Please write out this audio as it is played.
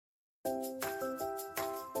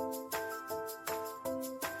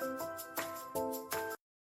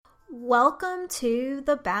Welcome to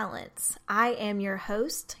The Balance. I am your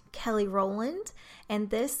host, Kelly Rowland, and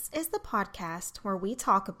this is the podcast where we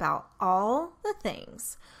talk about all the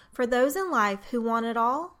things. For those in life who want it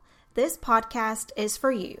all, this podcast is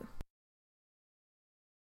for you.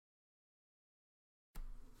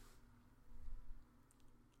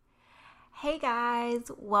 Hey guys,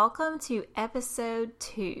 welcome to episode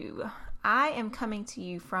 2. I am coming to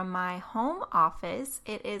you from my home office.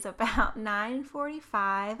 It is about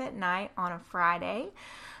 9:45 at night on a Friday.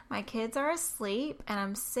 My kids are asleep and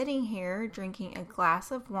I'm sitting here drinking a glass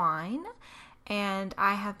of wine, and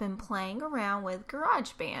I have been playing around with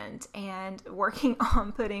GarageBand and working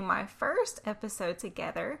on putting my first episode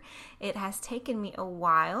together. It has taken me a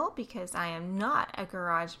while because I am not a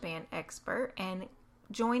GarageBand expert, and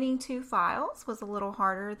joining 2 files was a little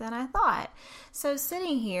harder than I thought. So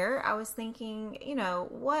sitting here, I was thinking,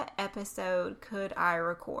 what episode could I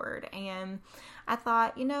record? And I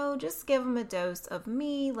thought, just give them a dose of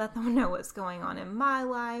me, let them know what's going on in my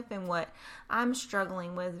life and what I'm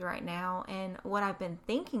struggling with right now and what I've been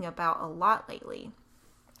thinking about a lot lately.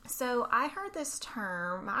 So I heard this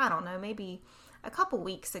term, I don't know, maybe a couple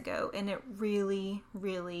weeks ago, and it really,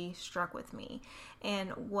 really struck with me. And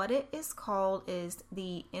what it is called is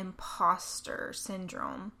the imposter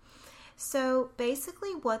syndrome. So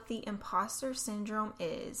basically what the imposter syndrome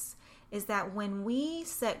is that when we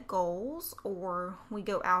set goals or we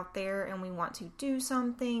go out there and we want to do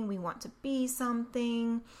something, we want to be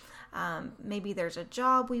something, maybe there's a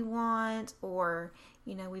job we want, or,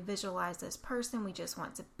 we visualize this person we just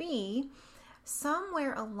want to be,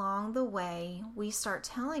 somewhere along the way, we start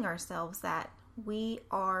telling ourselves that we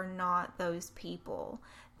are not those people,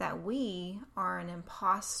 that we are an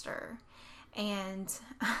imposter. And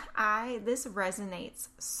this resonates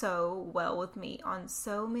so well with me on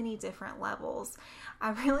so many different levels.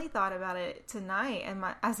 I really thought about it tonight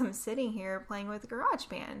as I'm sitting here playing with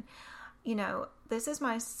GarageBand. This is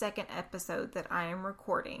my second episode that I am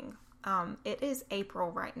recording. It is April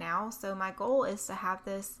right now, so my goal is to have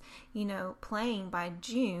this, playing by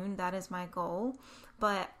June. That is my goal,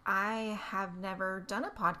 but I have never done a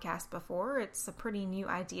podcast before. It's a pretty new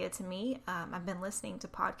idea to me. I've been listening to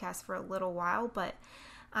podcasts for a little while, but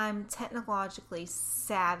I'm technologically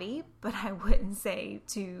savvy, but I wouldn't say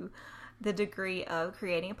to the degree of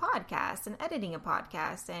creating a podcast and editing a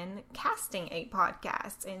podcast and casting a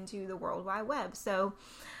podcast into the World Wide Web. So,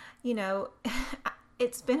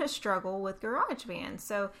 it's been a struggle with GarageBand.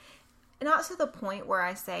 So not to the point where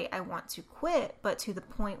I say I want to quit, but to the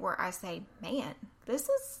point where I say, man, this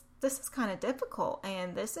is kind of difficult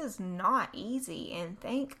and this is not easy. And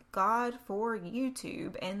thank God for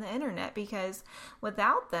YouTube and the internet, because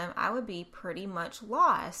without them, I would be pretty much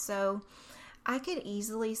lost. So I could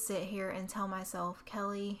easily sit here and tell myself,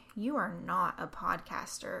 Kelly, you are not a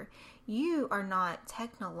podcaster. You are not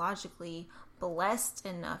technologically blessed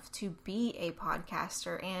enough to be a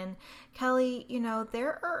podcaster. And Kelly,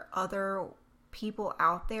 there are other people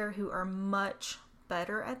out there who are much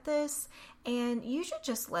better at this, and you should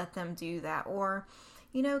just let them do that. Or,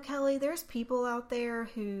 Kelly, there's people out there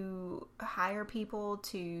who hire people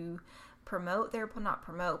to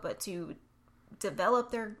to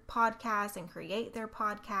develop their podcast and create their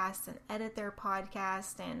podcast and edit their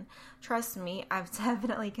podcast. And trust me, I've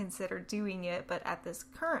definitely considered doing it, but at this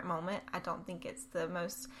current moment, I don't think it's the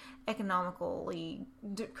most economically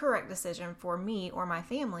correct decision for me or my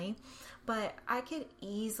family. But I could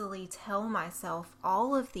easily tell myself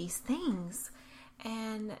all of these things.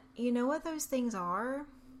 And you know what those things are?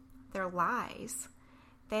 They're lies.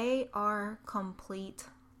 They are complete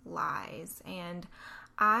lies. And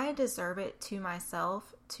I deserve it to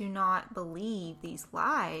myself to not believe these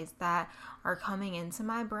lies that are coming into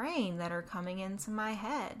my brain, that are coming into my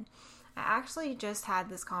head. I actually just had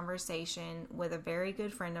this conversation with a very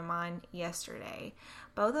good friend of mine yesterday.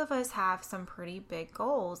 Both of us have some pretty big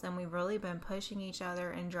goals, and we've really been pushing each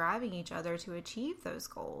other and driving each other to achieve those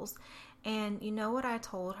goals. And you know what I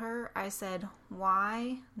told her? I said,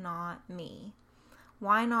 why not me?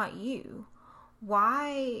 Why not you?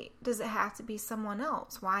 Why does it have to be someone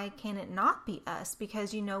else? Why can it not be us?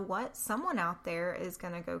 Because you know what? Someone out there is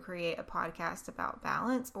going to go create a podcast about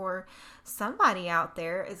balance, or somebody out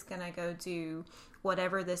there is going to go do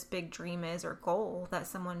whatever this big dream is or goal that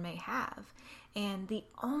someone may have. And the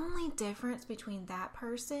only difference between that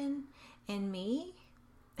person and me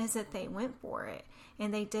is that they went for it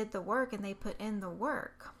and they did the work and they put in the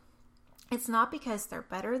work. It's not because they're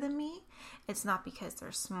better than me. It's not because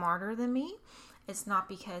they're smarter than me. It's not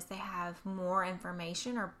because they have more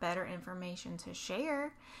information or better information to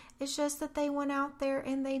share. It's just that they went out there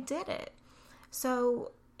and they did it.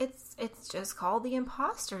 So it's just called the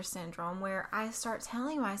imposter syndrome, where I start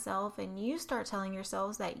telling myself and you start telling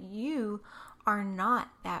yourselves that you are not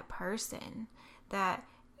that person, that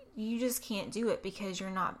you just can't do it because you're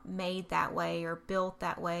not made that way or built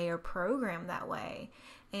that way or programmed that way.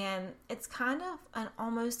 And it's kind of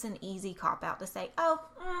almost an easy cop-out to say,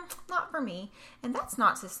 not for me. And that's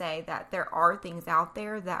not to say that there are things out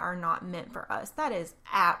there that are not meant for us. That is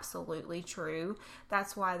absolutely true.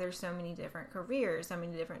 That's why there's so many different careers, so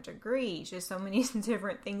many different degrees, just so many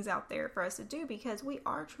different things out there for us to do, because we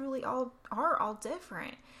are truly all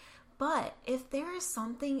different. But if there is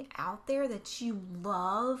something out there that you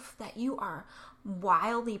love, that you are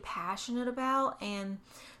wildly passionate about, and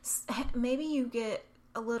maybe you get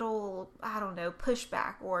a little,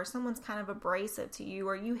 pushback, or someone's kind of abrasive to you,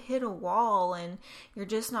 or you hit a wall and you're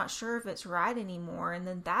just not sure if it's right anymore, and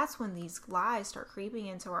then that's when these lies start creeping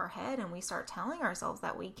into our head and we start telling ourselves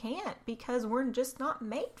that we can't because we're just not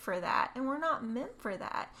made for that and we're not meant for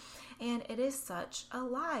that. And it is such a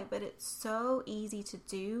lie, but it's so easy to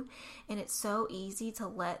do, and it's so easy to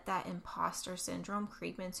let that imposter syndrome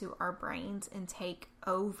creep into our brains and take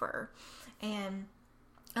over. And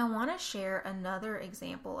I want to share another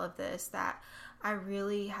example of this that I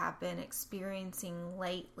really have been experiencing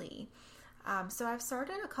lately. So I've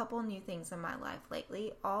started a couple new things in my life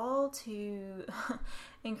lately, all to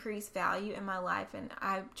increase value in my life. And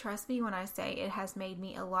trust me when I say it has made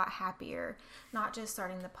me a lot happier, not just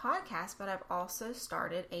starting the podcast, but I've also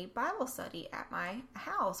started a Bible study at my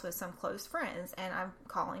house with some close friends, and I'm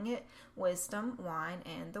calling it Wisdom, Wine,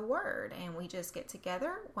 and the Word. And we just get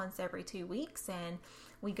together once every 2 weeks, and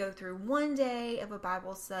we go through one day of a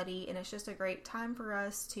Bible study, and it's just a great time for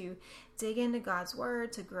us to dig into God's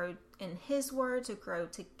Word, to grow in His Word, to grow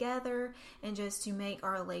together, and just to make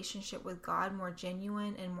our relationship with God more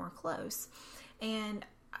genuine and more close. And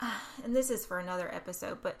this is for another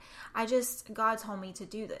episode, but God told me to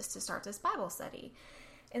do this, to start this Bible study.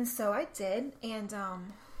 And so I did, and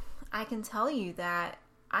I can tell you that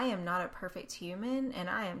I am not a perfect human, and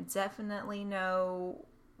I am definitely no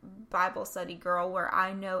Bible study girl where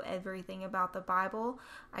I know everything about the Bible.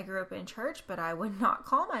 I grew up in church, but I would not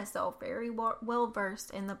call myself very well versed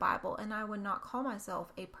in the Bible, and I would not call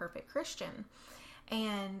myself a perfect Christian.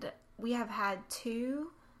 And we have had 2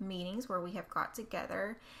 meetings where we have got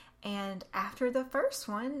together, and after the first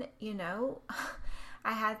one,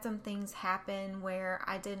 I had some things happen where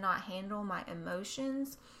I did not handle my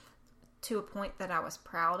emotions to a point that I was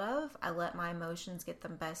proud of. I let my emotions get the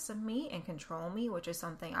best of me and control me, which is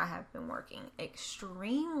something I have been working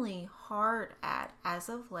extremely hard at as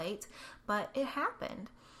of late, but it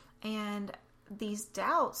happened. And these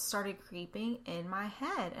doubts started creeping in my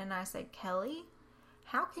head. And I said, Kelly,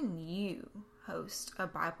 how can you host a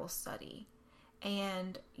Bible study?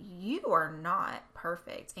 And you are not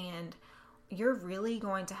perfect. And you're really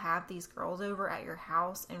going to have these girls over at your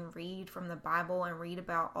house and read from the Bible and read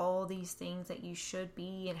about all these things that you should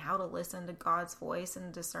be, and how to listen to God's voice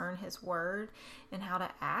and discern His Word and how to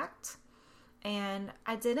act. And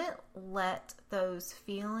I didn't let those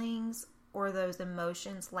feelings or those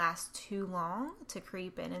emotions last too long to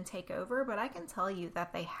creep in and take over, but I can tell you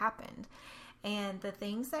that they happened. And the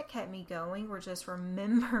things that kept me going were just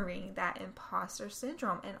remembering that imposter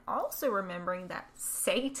syndrome, and also remembering that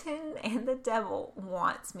Satan and the devil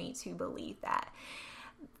wants me to believe that.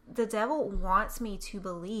 The devil wants me to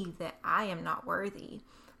believe that I am not worthy,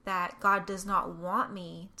 that God does not want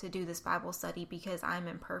me to do this Bible study because I'm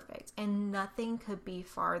imperfect. And nothing could be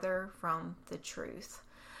farther from the truth.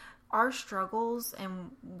 Our struggles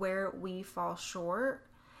and where we fall short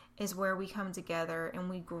is where we come together and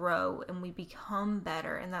we grow and we become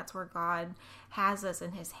better. And that's where God has us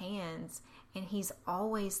in His hands. And He's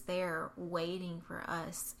always there waiting for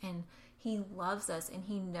us. And He loves us, and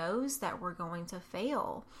He knows that we're going to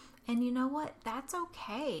fail. And you know what? That's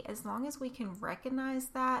okay. As long as we can recognize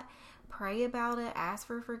that, pray about it, ask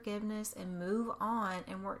for forgiveness, and move on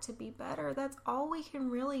and work to be better. That's all we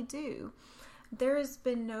can really do. There has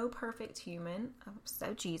been no perfect human,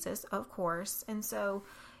 except Jesus, of course. And so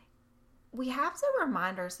we have to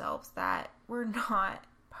remind ourselves that we're not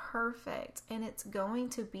perfect, and it's going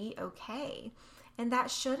to be okay. And that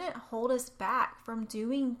shouldn't hold us back from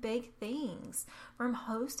doing big things, from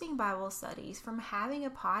hosting Bible studies, from having a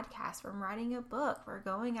podcast, from writing a book, from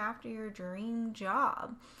going after your dream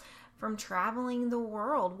job, from traveling the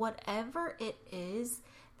world. Whatever it is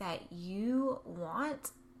that you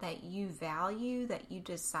want, that you value, that you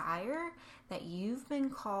desire, that you've been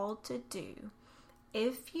called to do,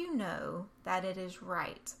 if you know that it is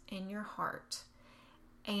right in your heart,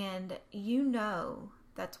 and you know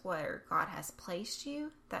that's where God has placed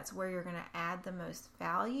you, that's where you're going to add the most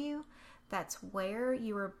value, that's where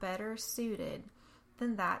you are better suited,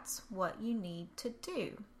 then that's what you need to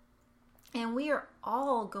do. And we are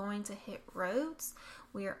all going to hit roads.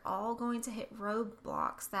 We are all going to hit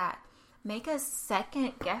roadblocks that make us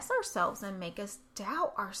second guess ourselves and make us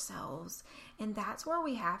doubt ourselves. And that's where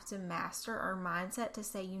we have to master our mindset to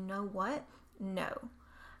say, you know what? No,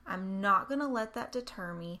 I'm not going to let that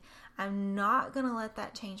deter me. I'm not going to let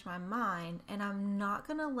that change my mind. And I'm not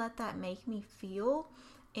going to let that make me feel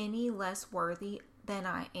any less worthy than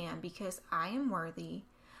I am, because I am worthy.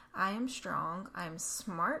 I am strong, I am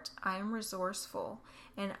smart, I am resourceful,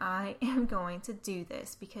 and I am going to do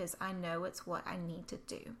this because I know it's what I need to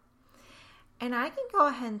do. And I can go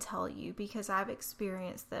ahead and tell you, because I've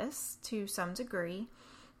experienced this to some degree,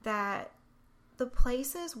 that the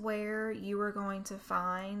places where you are going to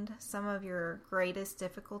find some of your greatest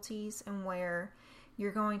difficulties and where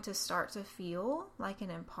you're going to start to feel like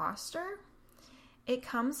an imposter, it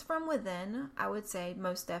comes from within, I would say,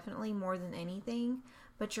 most definitely more than anything.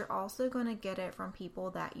 But you're also going to get it from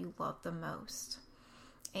people that you love the most.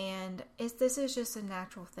 And this is just a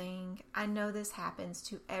natural thing. I know this happens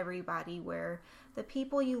to everybody, where the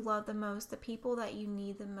people you love the most, the people that you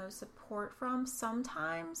need the most support from,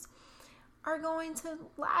 sometimes are going to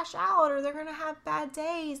lash out, or they're going to have bad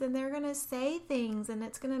days, and they're going to say things, and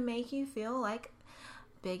it's going to make you feel like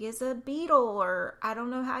big as a beetle, or I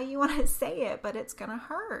don't know how you want to say it, but it's going to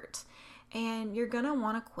hurt. And you're going to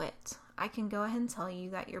want to quit. I can go ahead and tell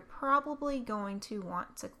you that you're probably going to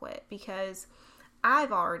want to quit, because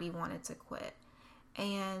I've already wanted to quit.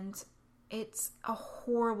 And it's a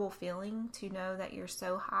horrible feeling to know that you're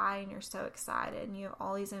so high and you're so excited and you have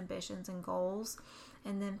all these ambitions and goals.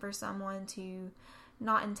 And then for someone to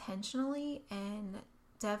not intentionally and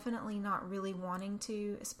definitely not really wanting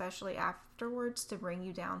to, especially afterwards, to bring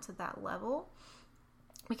you down to that level.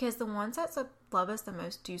 Because the ones that love us the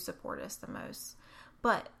most do support us the most.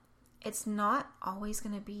 But it's not always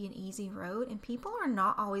going to be an easy road, and people are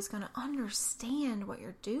not always going to understand what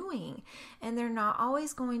you're doing, and they're not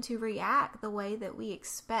always going to react the way that we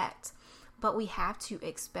expect, but we have to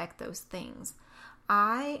expect those things.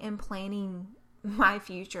 I am planning my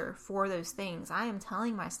future for those things. I am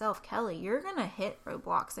telling myself, Kelly, you're going to hit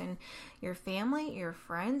roadblocks, and your family, your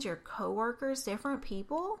friends, your coworkers, different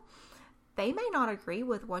people, they may not agree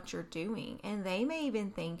with what you're doing, and they may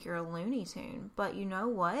even think you're a Looney Tune. But you know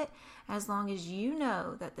what? As long as you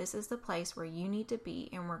know that this is the place where you need to be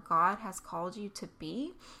and where God has called you to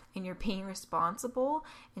be, and you're being responsible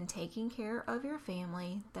and taking care of your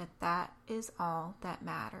family, that is all that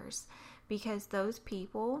matters. Because those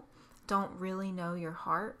people don't really know your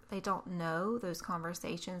heart. They don't know those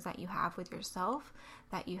conversations that you have with yourself,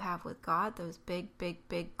 that you have with God, those big, big,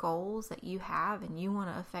 big goals that you have and you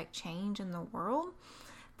want to affect change in the world.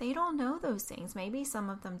 They don't know those things. Maybe some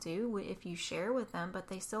of them do if you share with them, but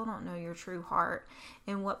they still don't know your true heart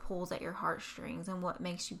and what pulls at your heartstrings and what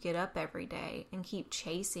makes you get up every day and keep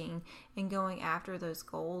chasing and going after those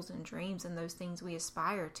goals and dreams and those things we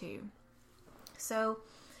aspire to. So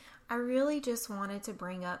I really just wanted to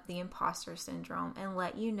bring up the imposter syndrome and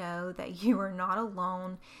let you know that you are not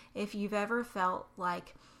alone. If you've ever felt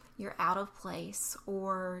like you're out of place,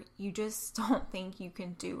 or you just don't think you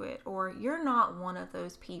can do it, or you're not one of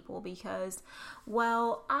those people because,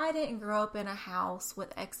 well, I didn't grow up in a house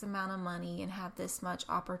with X amount of money and have this much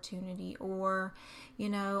opportunity, or,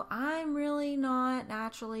 I'm really not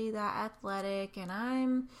naturally that athletic and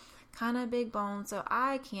I'm kind of big boned, so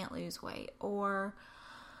I can't lose weight, or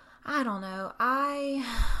I don't know, I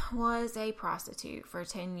was a prostitute for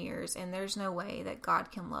 10 years and there's no way that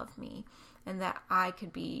God can love me and that I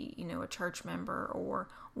could be, a church member, or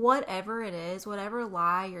whatever it is, whatever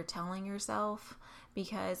lie you're telling yourself,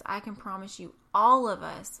 because I can promise you all of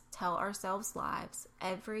us tell ourselves lies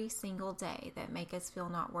every single day that make us feel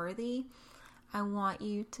not worthy. I want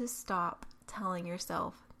you to stop telling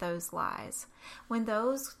yourself those lies. When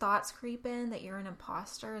those thoughts creep in that you're an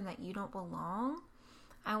imposter and that you don't belong,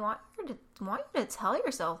 I want you to tell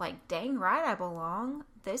yourself, like, dang right, I belong.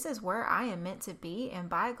 This is where I am meant to be. And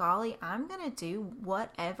by golly, I'm going to do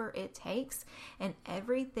whatever it takes and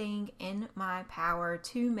everything in my power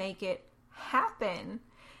to make it happen.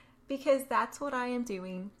 Because that's what I am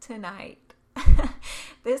doing tonight.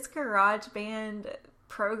 This GarageBand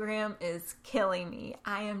program is killing me.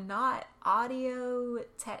 I am not audio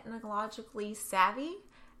technologically savvy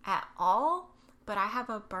at all. But I have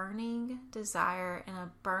a burning desire and a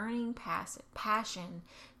burning passion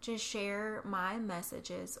to share my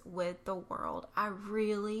messages with the world. I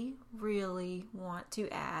really, really want to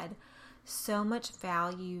add so much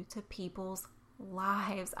value to people's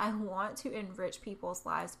lives. I want to enrich people's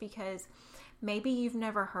lives because maybe you've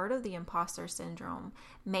never heard of the imposter syndrome.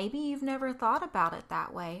 Maybe you've never thought about it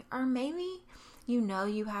that way. Or maybe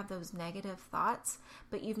you have those negative thoughts,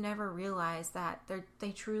 but you've never realized that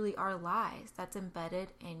they truly are lies that's embedded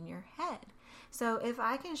in your head. So if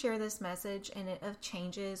I can share this message and it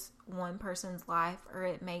changes one person's life, or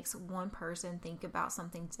it makes one person think about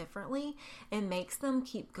something differently, it makes them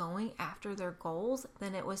keep going after their goals,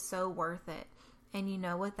 then it was so worth it. And you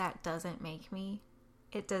know what that doesn't make me?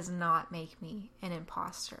 It does not make me an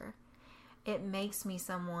imposter. It makes me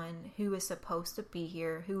someone who is supposed to be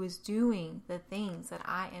here, who is doing the things that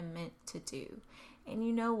I am meant to do. And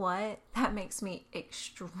you know what? That makes me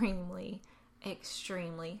extremely,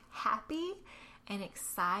 extremely happy and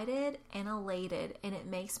excited and elated. And it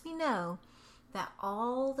makes me know that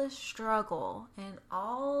all the struggle and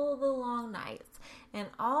all the long nights and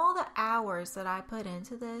all the hours that I put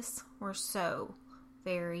into this were so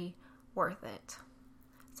very worth it.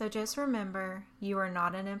 So just remember, you are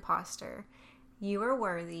not an imposter. You are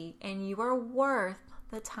worthy, and you are worth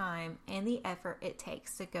the time and the effort it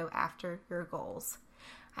takes to go after your goals.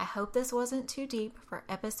 I hope this wasn't too deep for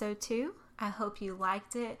episode 2. I hope you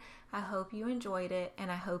liked it. I hope you enjoyed it, and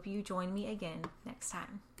I hope you join me again next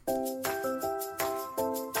time.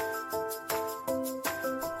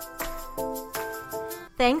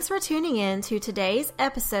 Thanks for tuning in to today's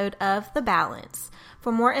episode of The Balance.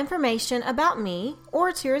 For more information about me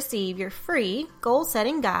or to receive your free goal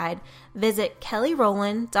setting guide, visit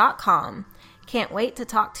kellyrowland.com. Can't wait to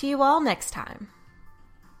talk to you all next time.